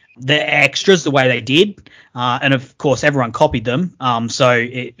the extras the way they did, and of course everyone copied them, so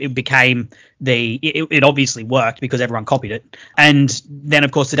it became it obviously worked because everyone copied it. And then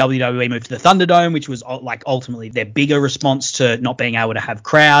of course the WWE moved to the Thunderdome, which was like ultimately their bigger response to not being able to have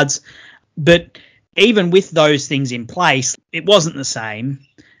crowds. But even with those things in place, it wasn't the same,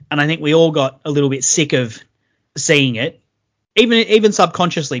 and I think we all got a little bit sick of seeing it. even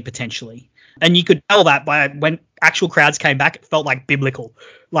subconsciously potentially. And you could tell that by when actual crowds came back, it felt like biblical.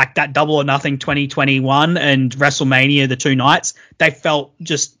 Like that Double or Nothing 2021 and WrestleMania, the two nights, they felt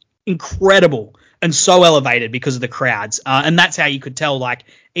just incredible and so elevated because of the crowds. And that's how you could tell, like,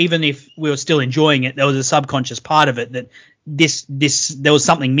 even if we were still enjoying it, there was a subconscious part of it that there was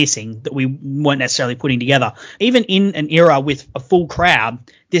something missing that we weren't necessarily putting together. Even in an era with a full crowd,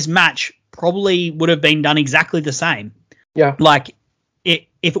 this match probably would have been done exactly the same. Yeah. Like,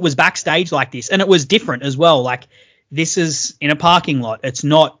 if it was backstage like this, and it was different as well, like, this is in a parking lot. It's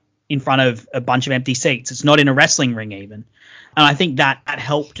not in front of a bunch of empty seats. It's not in a wrestling ring even. And I think that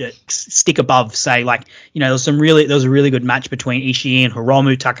helped it stick above, say, like, there was a really good match between Ishii and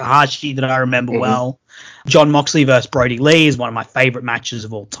Hiromu Takahashi that I remember well. John Moxley versus Brody Lee is one of my favorite matches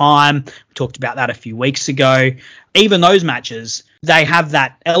of all time. We talked about that a few weeks ago. Even those matches, they have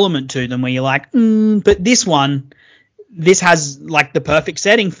that element to them where you're like, but this has like the perfect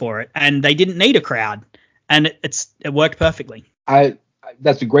setting for it, and they didn't need a crowd, and it worked perfectly.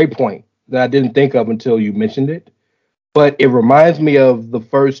 That's a great point that I didn't think of until you mentioned it. But it reminds me of the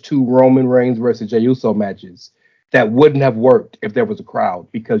first two Roman Reigns versus Jey Uso matches that wouldn't have worked if there was a crowd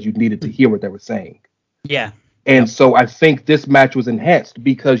because you needed to hear what they were saying. Yeah. And so I think this match was enhanced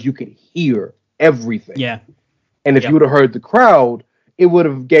because you could hear everything. Yeah. And if you would have heard the crowd, it would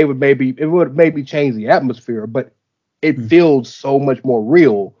have maybe changed the atmosphere, but it feels so much more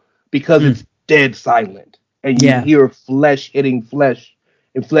real because it's dead silent. And you hear flesh hitting flesh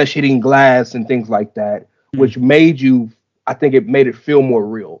and flesh hitting glass and things like that, which made it feel more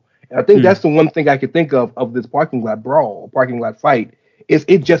real. And I think that's the one thing I could think of this parking lot brawl, parking lot fight, is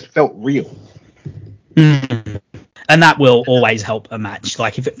it just felt real. And that will always help a match.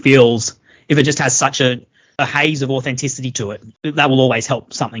 Like if it just has such a haze of authenticity to it, that will always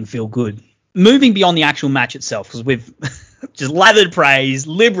help something feel good. Moving beyond the actual match itself, because we've just lathered praise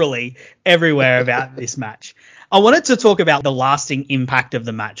liberally everywhere about this match, I wanted to talk about the lasting impact of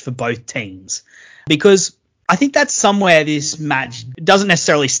the match for both teams, because I think that's somewhere this match doesn't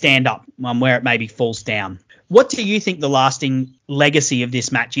necessarily stand up, where it maybe falls down. What do you think the lasting legacy of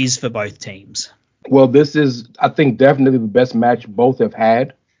this match is for both teams? Well, this is, I think, definitely the best match both have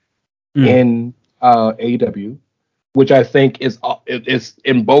had in AEW, which I think is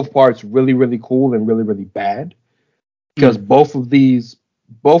in both parts really, really cool and really, really bad, because both of these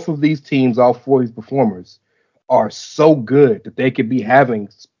teams, all four of these performers, are so good that they could be having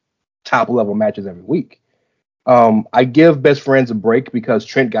top level matches every week. I give Best Friends a break because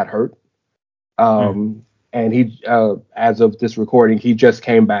Trent got hurt, and he, as of this recording, he just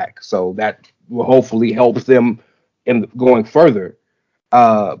came back, so that will hopefully help them in going further.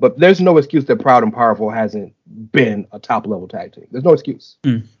 But there's no excuse that Proud and Powerful hasn't been a top level tag team. There's no excuse.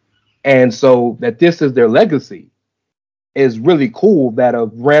 And so that this is their legacy is really cool, that a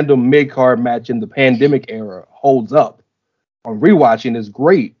random mid-card match in the pandemic era holds up. On rewatching is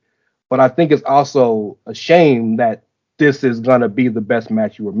great, but I think it's also a shame that this is going to be the best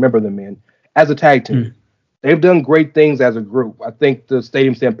match you remember them in as a tag team. They've done great things as a group. I think the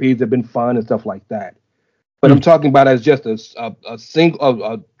Stadium Stampedes have been fun and stuff like that. But I'm talking about as just a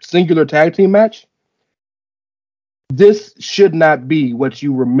singular tag team match. This should not be what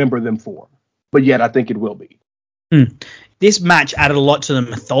you remember them for, but yet I think it will be. This match added a lot to the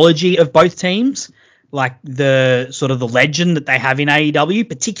mythology of both teams, like the sort of the legend that they have in AEW,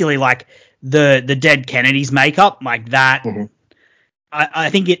 particularly like the Dead Kennedys makeup, like that. I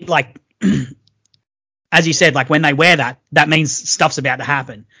think it, like, as you said, like when they wear that means stuff's about to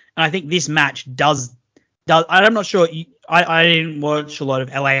happen. And I think this match does. I'm not sure. I didn't watch a lot of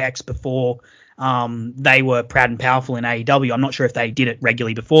LAX before they were Proud and Powerful in AEW. I'm not sure if they did it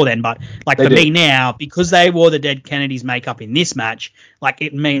regularly before then, but like for me now, because they wore the Dead Kennedys makeup in this match, like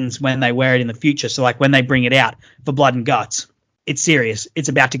it means when they wear it in the future. So like when they bring it out for Blood and Guts, it's serious. It's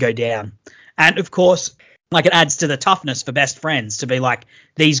about to go down. And of course, like it adds to the toughness for Best Friends to be like,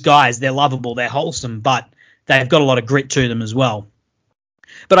 these guys, they're lovable, they're wholesome, but they've got a lot of grit to them as well.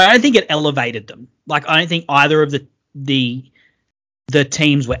 But I don't think it elevated them. Like I don't think either of the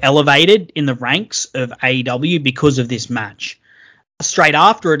teams were elevated in the ranks of AEW because of this match. Straight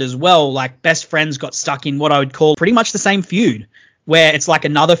after it as well, like Best Friends got stuck in what I would call pretty much the same feud, where it's like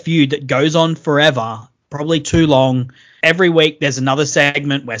another feud that goes on forever, probably too long. Every week there's another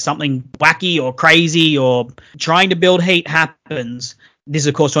segment where something wacky or crazy or trying to build heat happens. This is,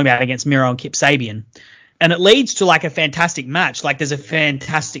 of course, talking about against Miro and Kip Sabian. And it leads to like a fantastic match. Like there's a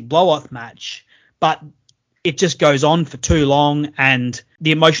fantastic blow-off match, but it just goes on for too long and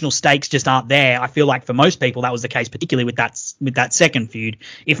the emotional stakes just aren't there. I feel like for most people that was the case, particularly with that second feud,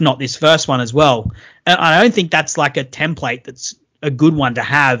 if not this first one as well. And I don't think that's like a template that's a good one to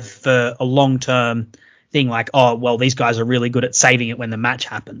have for a long-term thing like, oh, well, these guys are really good at saving it when the match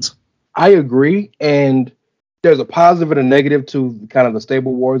happens. I agree, and there's a positive and a negative to kind of the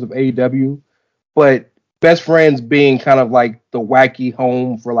stable wars of AEW, but Best Friends being kind of like the wacky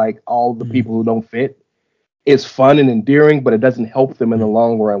home for like all the people who don't fit is fun and endearing, but it doesn't help them in the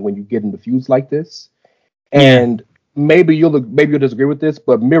long run when you get into feuds like this. And maybe you'll disagree with this,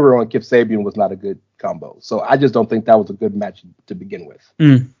 but Miro and Kip Sabian was not a good combo. So I just don't think that was a good match to begin with.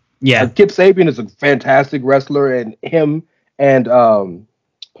 Kip Sabian is a fantastic wrestler, and him and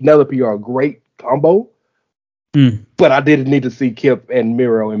Penelope are a great combo. But I didn't need to see Kip and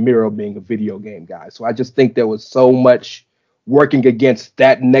Miro being a video game guy. So I just think there was so much working against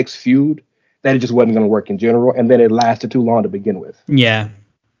that next feud that it just wasn't going to work in general, and then it lasted too long to begin with. Yeah.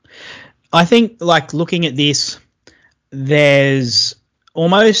 I think, like, looking at this, there's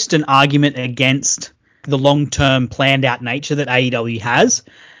almost an argument against the long-term planned-out nature that AEW has.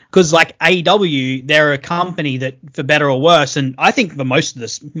 Because, like, AEW, they're a company that, for better or worse, and I think for most of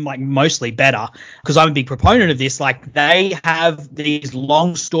this, like, mostly better, because I'm a big proponent of this, like, they have these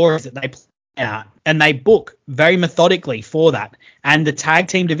long stories that they plan out, and they book very methodically for that. And the tag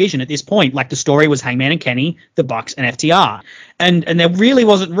team division at this point, like, the story was Hangman and Kenny, the Bucks, and FTR. And there really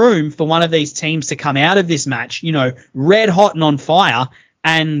wasn't room for one of these teams to come out of this match, you know, red hot and on fire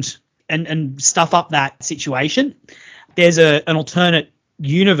and stuff up that situation. There's an alternate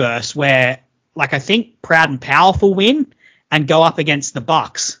universe where, like, I think Proud and Powerful win and go up against the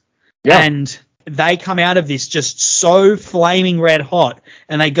Bucks. And they come out of this just so flaming red hot,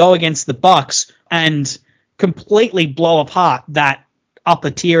 and they go against the Bucks and completely blow apart that upper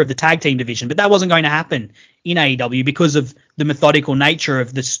tier of the tag team division. But that wasn't going to happen in AEW because of the methodical nature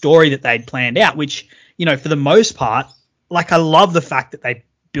of the story that they'd planned out, which, you know, for the most part, like, I love the fact that they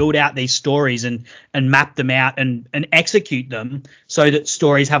build out these stories and map them out and execute them so that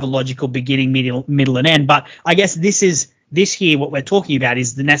stories have a logical beginning, middle and end. But I guess this here, what we're talking about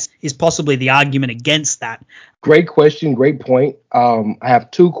is possibly the argument against that. Great question. Great point. I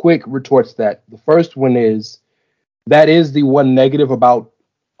have two quick retorts to that. The first one is that is the one negative about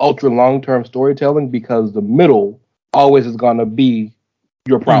ultra long-term storytelling, because the middle always is going to be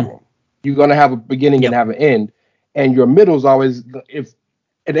your problem. You're going to have a beginning and have an end. And your middle is always,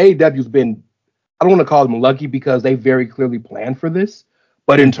 and AEW's been, I don't want to call them lucky because they very clearly planned for this,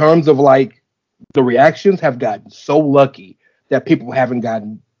 but in terms of, like, the reactions have gotten so lucky that people haven't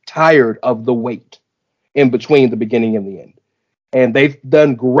gotten tired of the wait in between the beginning and the end. And they've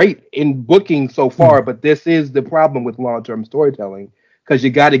done great in booking so far, but this is the problem with long-term storytelling, because you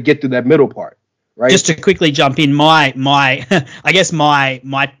got to get through that middle part, right? Just to quickly jump in, my I guess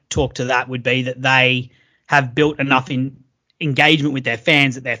my talk to that would be that they have built enough engagement with their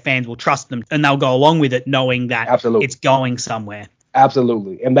fans that their fans will trust them and they'll go along with it knowing that it's going somewhere.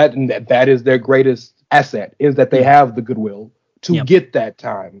 Absolutely. And that is their greatest asset, is that they have the goodwill to get that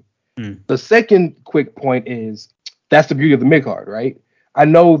time. The second quick point is that's the beauty of the mid-card, right? I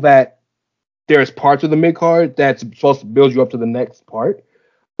know that there's parts of the mid-card that's supposed to build you up to the next part,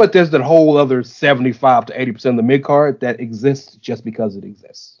 but there's that whole other 75 to 80% of the mid-card that exists just because it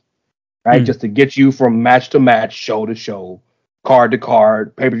exists, right? Just to get you from match to match, show to show, card to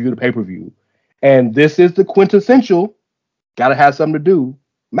card, pay-per-view to pay-per-view. And this is the quintessential gotta have something to do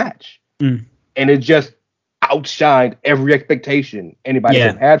match. And it just outshined every expectation anybody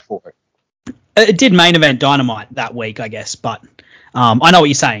ever had for it. It did main event Dynamite that week, I guess, but I know what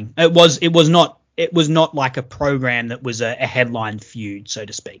you're saying. It was not like a program that was a headline feud, so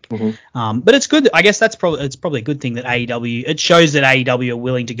to speak. But it's good. I guess it's probably a good thing that AEW, it shows that AEW are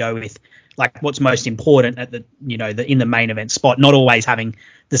willing to go with, like, what's most important at the, you know, in the main event spot, not always having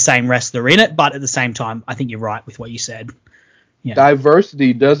the same wrestler in it, but at the same time, I think you're right with what you said. Yeah.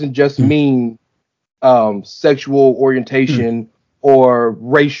 Diversity doesn't just mean sexual orientation or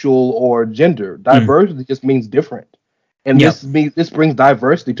racial or gender. Diversity just means different. And this brings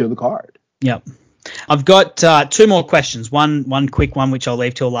diversity to the card. Yep. I've got two more questions. One quick one, which I'll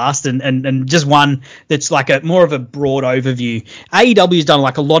leave till last, and just one that's like a more of a broad overview. AEW's done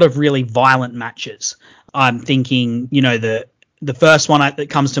like a lot of really violent matches. I'm thinking, you know, the first one that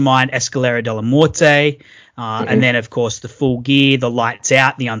comes to mind, Escalera de la Muerte, and then, of course, the Full Gear, the Lights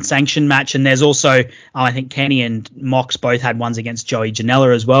Out, the Unsanctioned match. And there's also, I think Kenny and Mox both had ones against Joey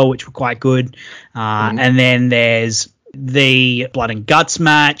Janela as well, which were quite good. And then there's the Blood and Guts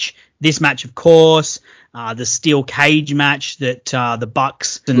match, this match, of course, the Steel Cage match that the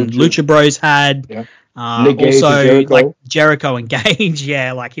Bucks and Lucha Bros had. Nick Gage and Also, Jericho. like Jericho and Gage,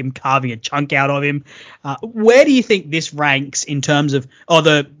 yeah, like him carving a chunk out of him. Where do you think this ranks in terms of,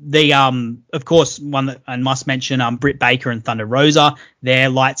 of course, one that I must mention, Britt Baker and Thunder Rosa, their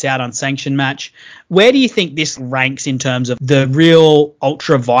lights out unsanctioned match. Where do you think this ranks in terms of the real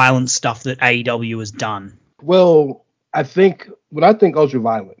ultra violent stuff that AEW has done? Well, I think when I think ultra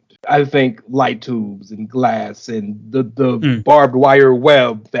violent, I think light tubes and glass and the barbed wire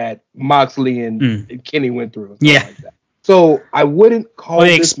web that Moxley and Kenny went through. And stuff like that. So I wouldn't call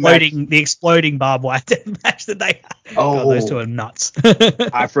the this match the exploding barbed wire match that they had. Oh, God, those two are nuts.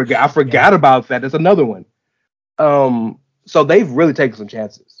 I forgot about that. That's another one. So they've really taken some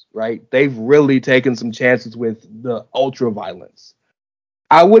chances, right? They've really taken some chances with the ultra violence.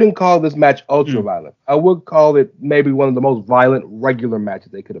 I wouldn't call this match ultra violent. I would call it maybe one of the most violent regular matches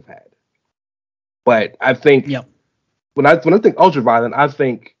they could have had. But I think when I think ultra violent, I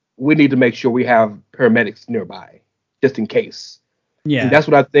think we need to make sure we have paramedics nearby just in case. Yeah, and that's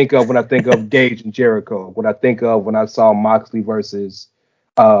what I think of when I think of Gage and Jericho. What I think of when I saw Moxley versus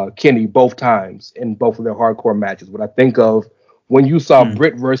Kenny both times in both of their hardcore matches. What I think of when you saw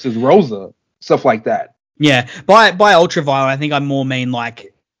Britt versus Rosa, stuff like that. Yeah, by ultra violent, I think I more mean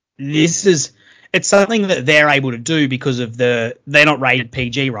like it's something that they're able to do because of they're not rated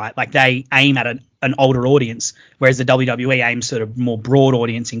PG, right? Like they aim at an older audience, whereas the WWE aims sort of more broad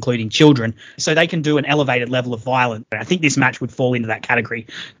audience, including children. So they can do an elevated level of violence. I think this match would fall into that category.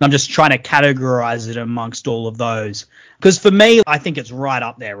 And I'm just trying to categorize it amongst all of those. Because for me, I think it's right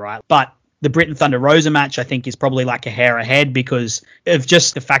up there, right? But the Britt and Thunder Rosa match, I think, is probably like a hair ahead because of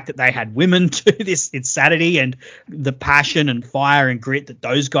just the fact that they had women to this insanity and the passion and fire and grit that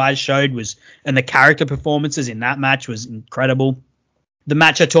those guys showed and the character performances in that match was incredible. The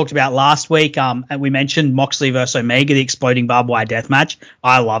match I talked about last week, and we mentioned Moxley versus Omega, the exploding barbed wire death match.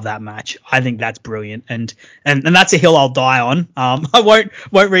 I love that match. I think that's brilliant, and that's a hill I'll die on. I won't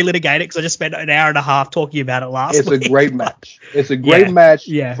relitigate it because I just spent an hour and a half talking about it last week. It's a great match. It's a great match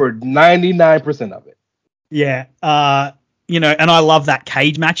for 99% of it. Yeah, and I love that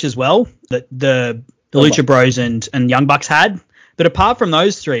cage match as well that the Lucha Bros and Young Bucks had. But apart from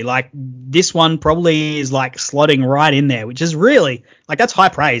those three, like this one probably is like slotting right in there, which is really like that's high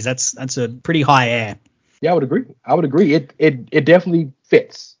praise. That's a pretty high air. Yeah, I would agree. It definitely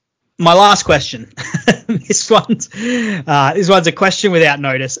fits. My last question. This one's a question without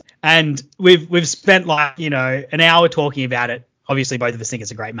notice, and we've spent an hour talking about it. Obviously, both of us think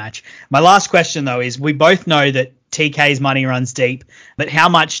it's a great match. My last question though is: we both know that TK's money runs deep, but how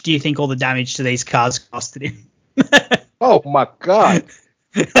much do you think all the damage to these cars costed him? Oh my God.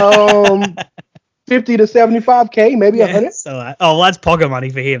 50 to 75K, maybe 100. So, that's pocket money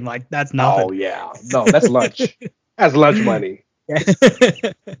for him. Like that's nothing. Oh yeah, no, that's lunch. That's lunch money.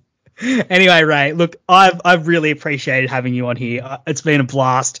 Anyway, Ray, look, I've really appreciated having you on here. It's been a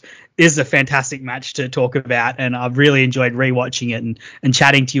blast. This is a fantastic match to talk about, and I've really enjoyed rewatching it and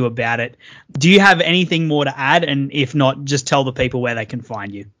chatting to you about it. Do you have anything more to add? And if not, just tell the people where they can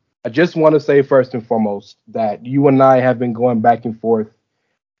find you. I just want to say first and foremost that you and I have been going back and forth.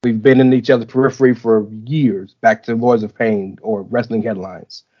 We've been in each other's periphery for years, back to Lords of Pain or Wrestling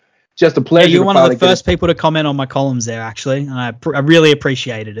Headlines. Just a pleasure. Yeah, you're one of the first people to comment on my columns there, actually. And I really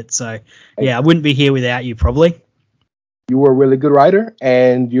appreciated it. So, yeah, I wouldn't be here without you, probably. You were a really good writer,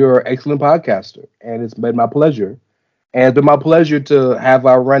 and you're an excellent podcaster. And it's been my pleasure. And it's been my pleasure to have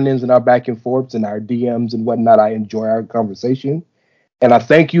our run-ins and our back and forths and our DMs and whatnot. I enjoy our conversation. And I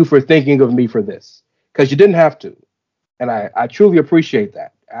thank you for thinking of me for this, because you didn't have to. And I truly appreciate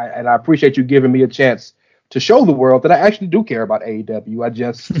that. And I appreciate you giving me a chance to show the world that I actually do care about AEW. I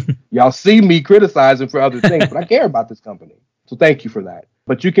just, y'all see me criticizing for other things, but I care about this company. So thank you for that.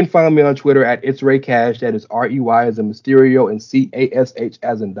 But you can find me on Twitter at It's Ray Cash. That is REY as in Mysterio and CASH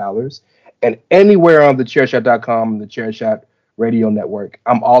as in dollars. And anywhere on thechairshot.com and the Chairshot Radio Network.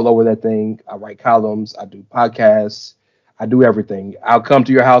 I'm all over that thing. I write columns. I do podcasts. I do everything. I'll come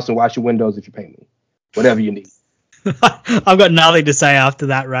to your house and wash your windows if you pay me. Whatever you need. I've got nothing to say after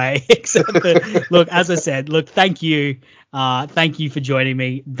that, Ray, except that, look, as I said, thank you. Thank you for joining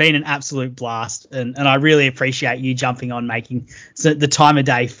me. Been an absolute blast. And I really appreciate you jumping on, making the time of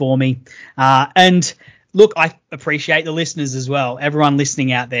day for me. And look, I appreciate the listeners as well. Everyone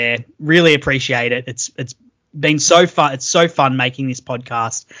listening out there, really appreciate it. It's been so fun. It's so fun making this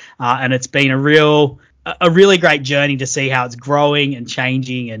podcast. And it's been a real a really great journey to see how it's growing and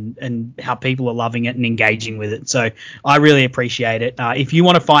changing and how people are loving it and engaging with it. So I really appreciate it. If you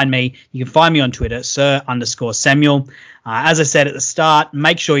want to find me, you can find me on Twitter, Sir_Samuel. As I said at the start,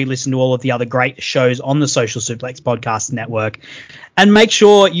 make sure you listen to all of the other great shows on the Social Suplex Podcast Network. And make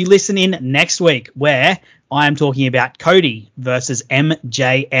sure you listen in next week where I am talking about Cody versus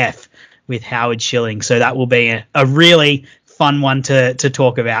MJF with Howard Schilling. So that will be a really fun one to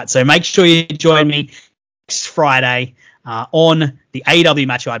talk about. So make sure you join me next Friday on the AEW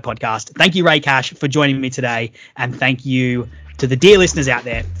Match Guide podcast. Thank you, Ray Cash, for joining me today. And thank you to the dear listeners out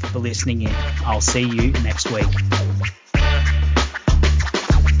there for listening in. I'll see you next week.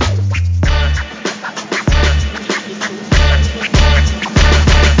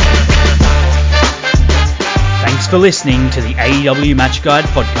 Thanks for listening to the AEW Match Guide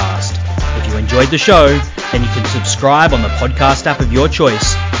podcast. If you enjoyed the show, then you can subscribe on the podcast app of your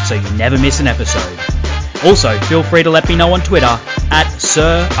choice so you never miss an episode. Also, feel free to let me know on Twitter at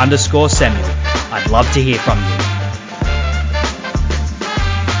Sir_Samuel. I'd love to hear from you.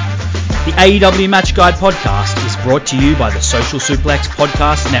 The AEW Match Guide podcast is brought to you by the Social Suplex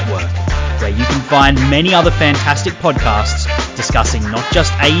Podcast Network, where you can find many other fantastic podcasts discussing not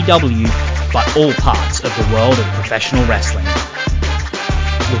just AEW, but all parts of the world of professional wrestling.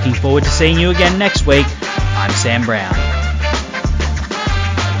 Looking forward to seeing you again next week. I'm Sam Brown.